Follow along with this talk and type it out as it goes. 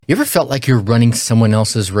You ever felt like you're running someone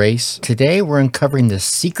else's race? Today, we're uncovering the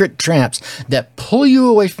secret traps that pull you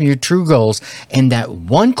away from your true goals and that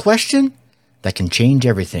one question that can change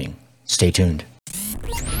everything. Stay tuned.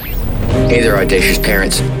 Hey there, audacious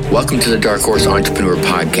parents. Welcome to the Dark Horse Entrepreneur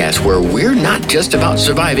Podcast, where we're not just about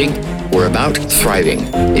surviving, we're about thriving.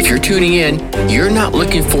 If you're tuning in, you're not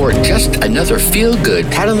looking for just another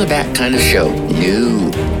feel-good, pat-on-the-back kind of show. No.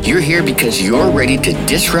 You're here because you're ready to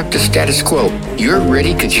disrupt the status quo. You're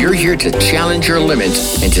ready because you're here to challenge your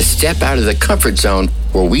limits and to step out of the comfort zone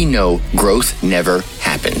where we know growth never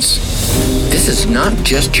happens. This is not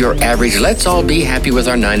just your average, let's all be happy with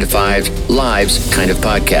our 9-to-5 lives kind of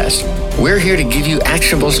podcast. We're here to give you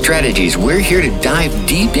actionable strategies. We're here to dive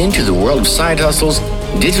deep into the world of side hustles,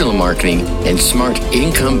 digital marketing, and smart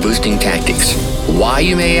income-boosting tactics. Why,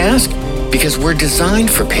 you may ask? Because we're designed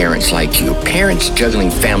for parents like you, parents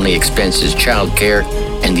juggling family expenses, childcare,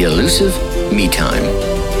 and the elusive me time.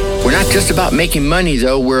 We're not just about making money,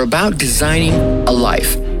 though. We're about designing a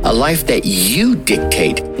life that you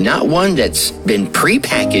dictate, not one that's been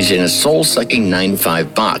prepackaged in a soul-sucking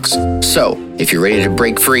 9-to-5 box. So, if you're ready to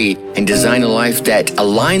break free and design a life that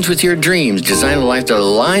aligns with your dreams, design a life that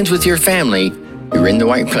aligns with your family, you're in the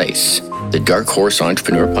right place. The Dark Horse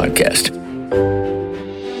Entrepreneur Podcast.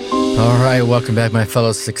 All right, welcome back, my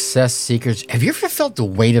fellow success seekers. Have you ever felt the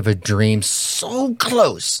weight of a dream so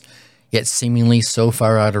close, yet seemingly so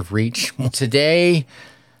far out of reach? Well, today,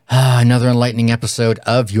 another enlightening episode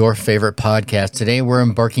of your favorite podcast. Today, we're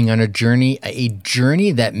embarking on a journey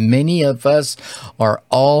that many of us are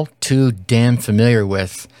all too damn familiar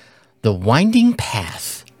with, the winding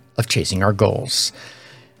path of chasing our goals.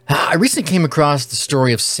 I recently came across the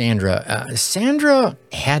story of Sandra. Sandra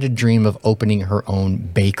had a dream of opening her own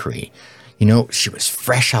bakery. You know, she was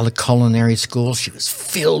fresh out of culinary school. She was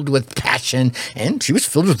filled with passion, and she was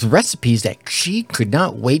filled with recipes that she could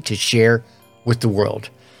not wait to share with the world.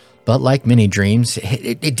 But like many dreams,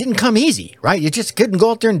 it didn't come easy, right? You just couldn't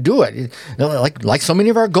go out there and do it. Like so many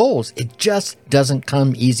of our goals, it just doesn't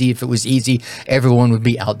come easy. If it was easy, everyone would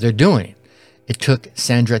be out there doing it. It took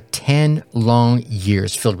Sandra 10 long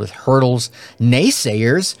years filled with hurdles,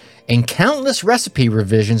 naysayers, and countless recipe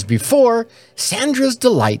revisions before Sandra's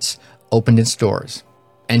Delights opened its doors.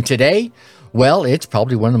 And today, well, it's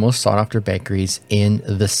probably one of the most sought-after bakeries in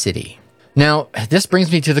the city. Now, this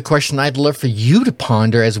brings me to the question I'd love for you to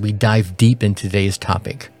ponder as we dive deep into today's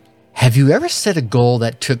topic. Have you ever set a goal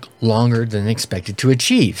that took longer than expected to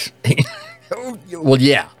achieve? Well,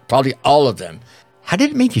 yeah, probably all of them. How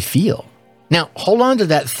did it make you feel? Now, hold on to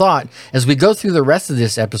that thought as we go through the rest of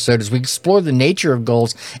this episode, as we explore the nature of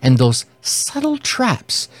goals and those subtle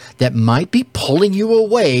traps that might be pulling you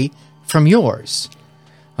away from yours.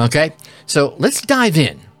 Okay, so let's dive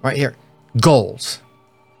in right here. Goals.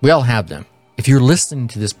 We all have them. If you're listening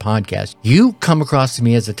to this podcast, you come across to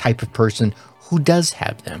me as a type of person who does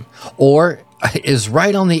have them or is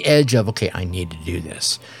right on the edge of, okay, I need to do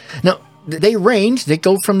this. Now, they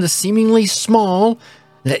go from the seemingly small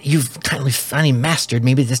that you've kind of finally mastered,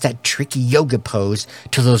 maybe just that tricky yoga pose,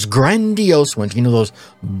 to those grandiose ones, you know, those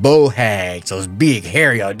bohags, those big,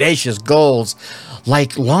 hairy, audacious goals,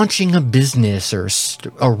 like launching a business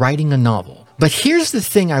or writing a novel. But here's the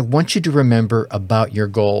thing I want you to remember about your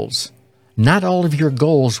goals. Not all of your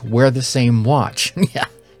goals wear the same watch. Yeah.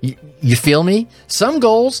 You feel me? Some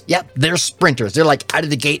goals, yep, they're sprinters. They're like out of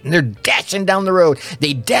the gate and they're dashing down the road.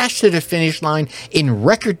 They dash to the finish line in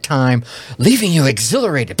record time, leaving you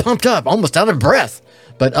exhilarated, pumped up, almost out of breath.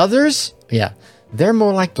 But others, yeah, they're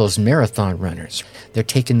more like those marathon runners. They're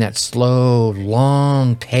taking that slow,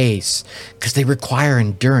 long pace because they require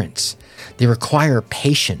endurance. They require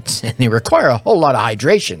patience and they require a whole lot of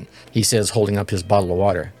hydration, he says, holding up his bottle of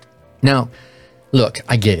water. Now, look,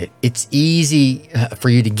 I get it. It's easy for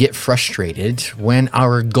you to get frustrated when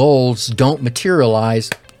our goals don't materialize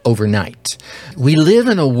overnight. We live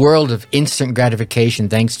in a world of instant gratification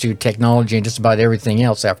thanks to technology and just about everything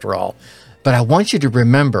else, after all. But I want you to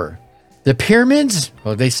remember, the pyramids,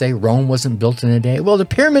 well, they say Rome wasn't built in a day. Well, the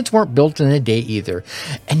pyramids weren't built in a day either.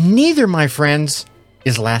 And neither, my friends,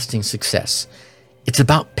 is lasting success. It's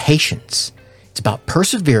about patience. It's about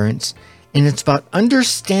perseverance. And it's about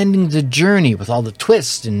understanding the journey with all the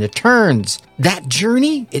twists and the turns. That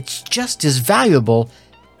journey, it's just as valuable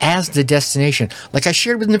as the destination. Like I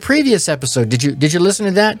shared in the previous episode. Did you listen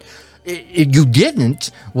to that? You didn't.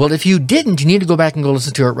 Well, if you didn't, you need to go back and go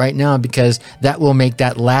listen to it right now, because that will make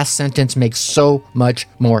that last sentence make so much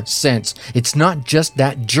more sense. It's not just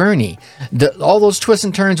that journey. All those twists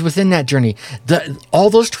and turns within that journey, all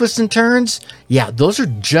those twists and turns, yeah, those are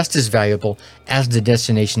just as valuable as the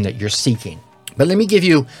destination that you're seeking. But let me give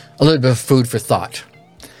you a little bit of food for thought.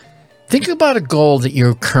 Think about a goal that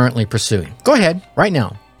you're currently pursuing. Go ahead, right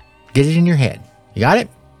now. Get it in your head. You got it?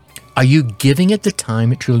 Are you giving it the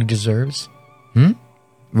time it truly deserves?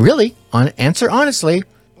 Really? Answer honestly.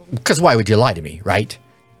 Because why would you lie to me, right?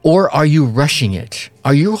 Or are you rushing it?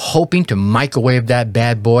 Are you hoping to microwave that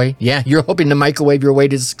bad boy? Yeah, you're hoping to microwave your way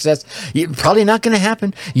to success. Probably not going to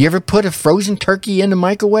happen. You ever put a frozen turkey in the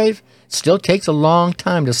microwave? It still takes a long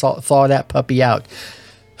time to thaw that puppy out.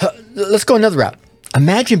 Let's go another route.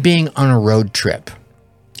 Imagine being on a road trip.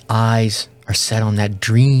 Eyes are set on that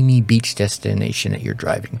dreamy beach destination that you're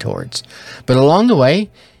driving towards. But along the way,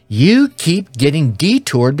 you keep getting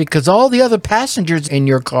detoured because all the other passengers in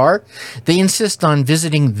your car, they insist on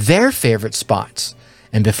visiting their favorite spots.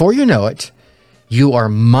 And before you know it, you are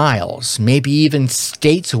miles, maybe even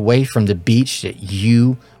states away from the beach that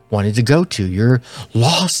you wanted to go to. You're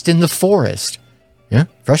lost in the forest. Yeah,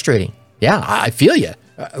 frustrating. Yeah, I feel you.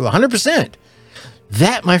 100%.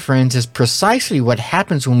 That, my friends, is precisely what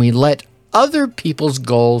happens when we let other people's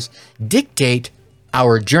goals dictate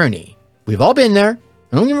our journey. We've all been there.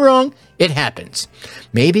 Don't get me wrong, it happens.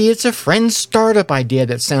 Maybe it's a friend's startup idea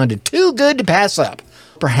that sounded too good to pass up.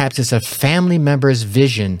 Perhaps it's a family member's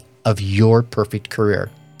vision of your perfect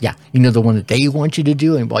career. Yeah, you know, the one that they want you to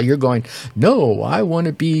do, and while you're going, no, I want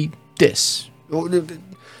to be this.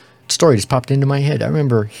 Story just popped into my head. I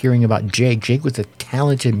remember hearing about Jake. Jake was a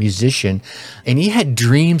talented musician, and he had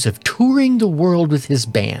dreams of touring the world with his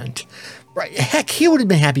band. Right? Heck, he would have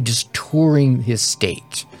been happy just touring his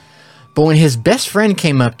state. But when his best friend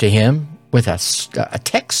came up to him with a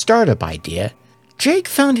tech startup idea, Jake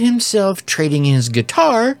found himself trading his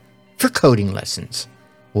guitar for coding lessons.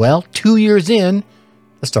 Well, 2 years in,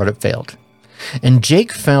 the startup failed. And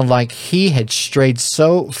Jake felt like he had strayed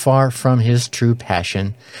so far from his true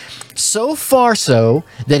passion, so far so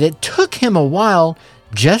that it took him a while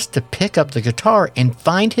just to pick up the guitar and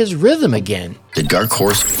find his rhythm again. The Dark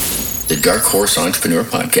Horse Entrepreneur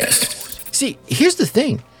Podcast. See, here's the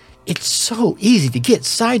thing. It's so easy to get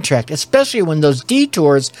sidetracked, especially when those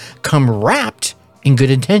detours come wrapped in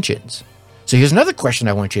good intentions. So here's another question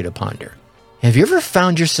I want you to ponder. Have you ever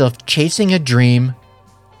found yourself chasing a dream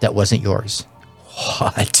that wasn't yours?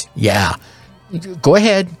 What? Yeah. Go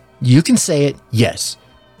ahead. You can say it. Yes.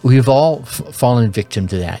 We've all fallen victim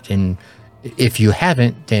to that. And if you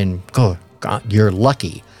haven't, then God, you're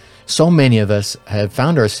lucky. So many of us have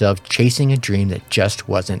found ourselves chasing a dream that just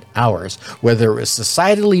wasn't ours. Whether it was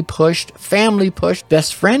societally pushed, family pushed,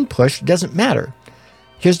 best friend pushed, it doesn't matter.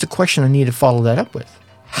 Here's the question I need to follow that up with.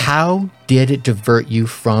 How did it divert you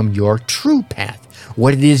from your true path?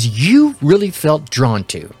 What it is you really felt drawn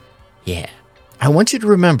to? Yeah. I want you to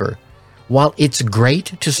remember, while it's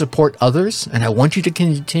great to support others, and I want you to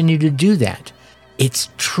continue to do that, it's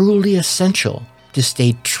truly essential to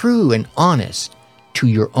stay true and honest to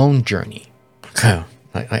your own journey.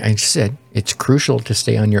 I said it's crucial to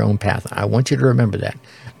stay on your own path. I want you to remember that.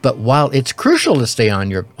 But while it's crucial to stay on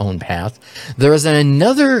your own path, there is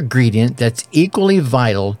another ingredient that's equally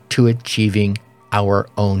vital to achieving our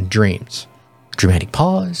own dreams. Dramatic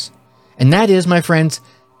pause. And that is, my friends,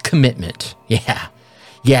 commitment. Yeah.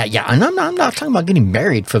 And I'm not talking about getting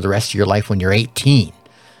married for the rest of your life when you're 18.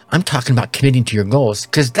 I'm talking about committing to your goals,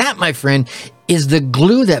 because that, my friend, is the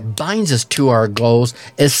glue that binds us to our goals,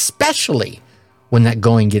 especially when that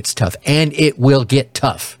going gets tough. And it will get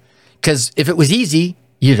tough, because if it was easy,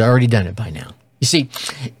 you'd already done it by now. You see,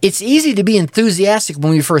 it's easy to be enthusiastic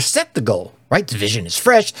when we first set the goal, right? The vision is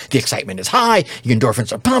fresh, the excitement is high, your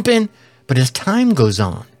endorphins are pumping. But as time goes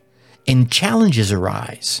on and challenges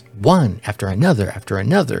arise, one after another,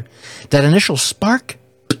 that initial spark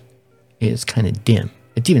is kind of dim.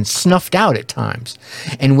 It's even snuffed out at times.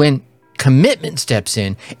 And when commitment steps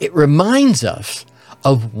in, it reminds us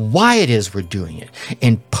of why it is we're doing it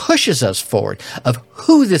and pushes us forward, of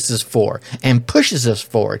who this is for, and pushes us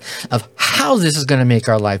forward, of how this is going to make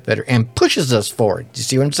our life better, and pushes us forward. Do you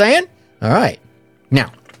see what I'm saying? All right.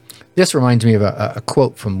 Now, this reminds me of a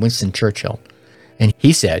quote from Winston Churchill. And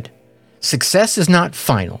he said, "Success is not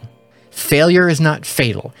final. Failure is not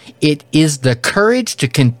fatal. It is the courage to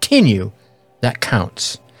continue that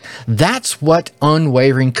counts." That's what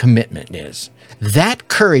unwavering commitment is. That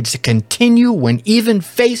courage to continue when even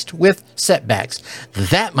faced with setbacks.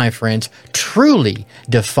 That, my friends, truly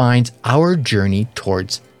defines our journey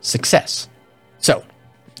towards success. So,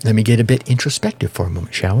 let me get a bit introspective for a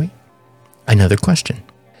moment, shall we? Another question.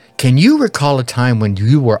 Can you recall a time when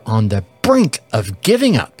you were on the brink of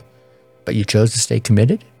giving up, but you chose to stay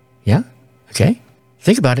committed? Yeah? Okay.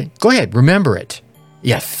 Think about it. Go ahead. Remember it.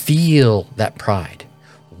 Yeah, feel that pride.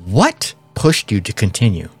 What pushed you to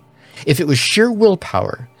continue? If it was sheer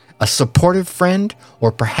willpower, a supportive friend,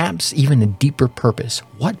 or perhaps even a deeper purpose?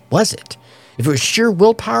 What was it? If it was sheer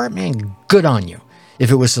willpower, man, good on you.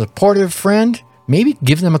 If it was a supportive friend, maybe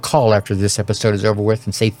give them a call after this episode is over with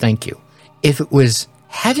and say thank you. If it was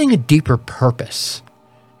having a deeper purpose,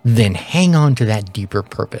 then hang on to that deeper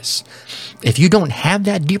purpose. If you don't have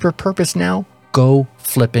that deeper purpose now, go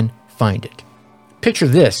flippin' find it. Picture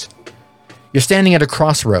this. You're standing at a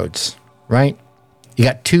crossroads, right? You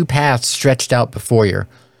got two paths stretched out before you.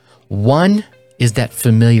 One is that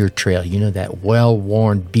familiar trail, that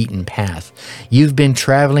well-worn, beaten path. You've been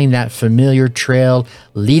traveling that familiar trail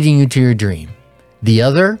leading you to your dream. The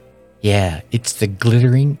other, it's the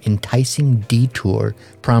glittering, enticing detour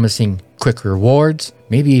promising quick rewards,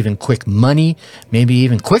 maybe even quick money, maybe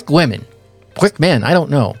even quick women, quick men, I don't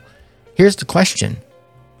know. Here's the question.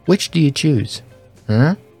 Which do you choose?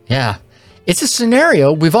 Yeah. It's a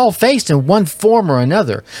scenario we've all faced in one form or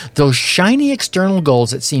another. Those shiny external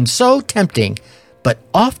goals that seem so tempting, but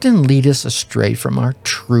often lead us astray from our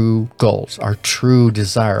true goals, our true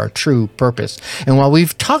desire, our true purpose. And while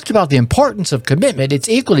we've talked about the importance of commitment, it's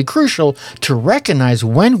equally crucial to recognize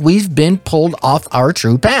when we've been pulled off our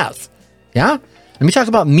true path. Yeah? Let me talk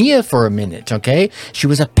about Mia for a minute, okay? She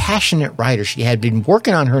was a passionate writer. She had been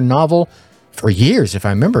working on her novel for years, if I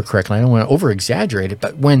remember correctly. I don't want to over-exaggerate it,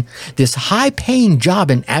 but when this high-paying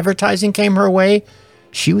job in advertising came her way,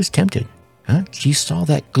 she was tempted. She saw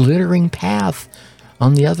that glittering path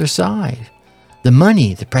on the other side. The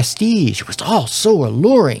money, the prestige, was all so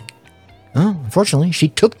alluring. Unfortunately, she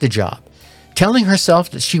took the job, telling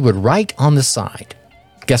herself that she would write on the side.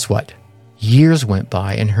 Guess what? Years went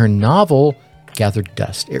by and her novel gathered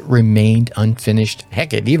dust. It remained unfinished.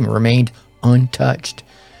 Heck, it even remained untouched.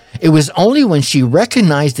 It was only when she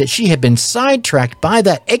recognized that she had been sidetracked by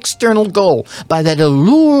that external goal, by that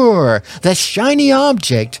allure, that shiny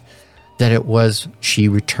object, that it was she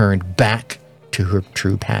returned back to her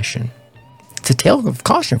true passion. It's a tale of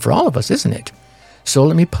caution for all of us, isn't it? So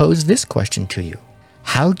let me pose this question to you.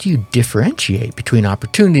 How do you differentiate between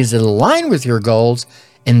opportunities that align with your goals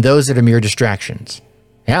and those that are mere distractions?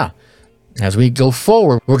 Yeah. As we go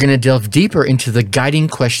forward, we're going to delve deeper into the guiding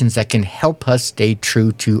questions that can help us stay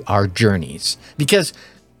true to our journeys. Because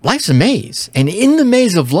life's a maze, and in the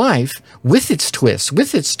maze of life, with its twists,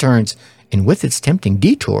 with its turns, and with its tempting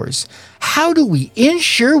detours, how do we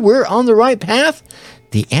ensure we're on the right path?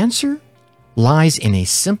 The answer lies in a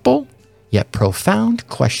simple yet profound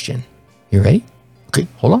question. You ready? Okay,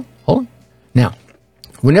 hold on. Now,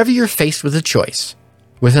 whenever you're faced with a choice,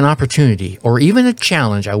 with an opportunity, or even a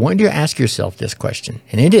challenge, I want you to ask yourself this question,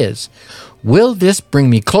 and it is, will this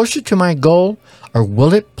bring me closer to my goal, or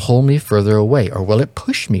will it pull me further away, or will it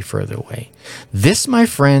push me further away? This, my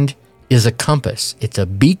friend, is a compass. It's a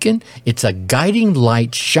beacon. It's a guiding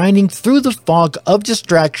light shining through the fog of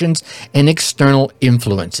distractions and external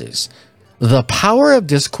influences. The power of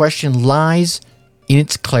this question lies in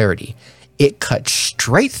its clarity. It cuts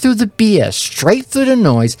straight through the BS, straight through the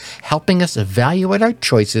noise, helping us evaluate our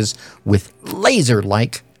choices with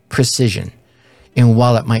laser-like precision. And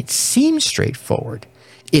while it might seem straightforward,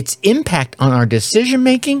 its impact on our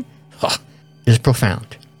decision-making is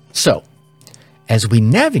profound. So, as we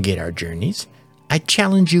navigate our journeys, I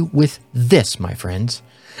challenge you with this, my friends.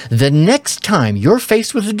 The next time you're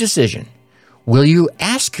faced with a decision, will you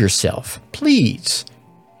ask yourself, please,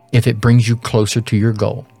 if it brings you closer to your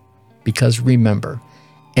goal? Because remember,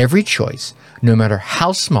 every choice, no matter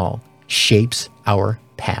how small, shapes our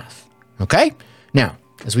path. Okay? Now,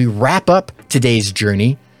 as we wrap up today's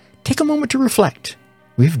journey, take a moment to reflect.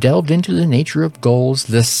 We've delved into the nature of goals,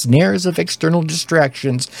 the snares of external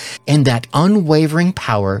distractions, and that unwavering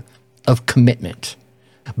power of commitment.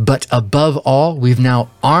 But above all, we've now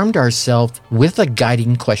armed ourselves with a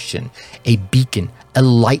guiding question, a beacon, a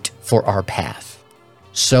light for our path.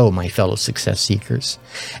 So, my fellow success seekers,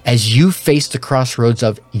 as you face the crossroads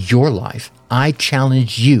of your life, I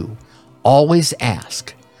challenge you, always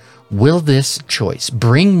ask, will this choice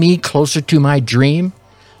bring me closer to my dream?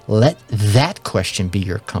 Let that question be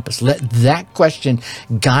your compass. Let that question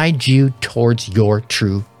guide you towards your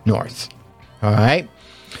true north. All right?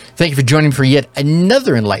 Thank you for joining me for yet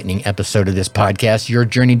another enlightening episode of this podcast. Your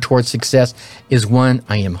journey towards success is one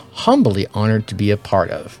I am humbly honored to be a part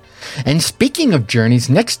of. And speaking of journeys,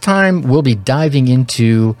 next time we'll be diving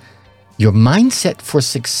into your mindset for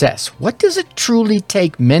success. What does it truly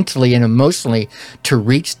take mentally and emotionally to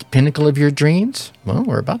reach the pinnacle of your dreams? Well,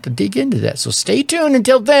 we're about to dig into that. So stay tuned.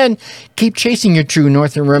 Until then, keep chasing your true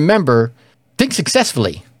north, and remember, think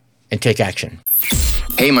successfully and take action.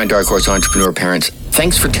 Hey, my Dark Horse Entrepreneur parents,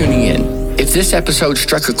 thanks for tuning in. If this episode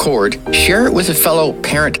struck a chord, share it with a fellow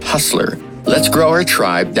parent hustler. Let's grow our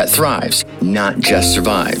tribe that thrives, not just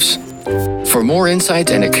survives. For more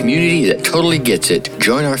insights and a community that totally gets it,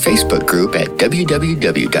 join our Facebook group at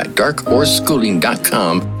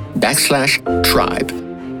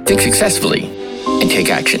www.darkhorseschooling.com/tribe. Think successfully and take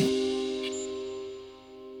action.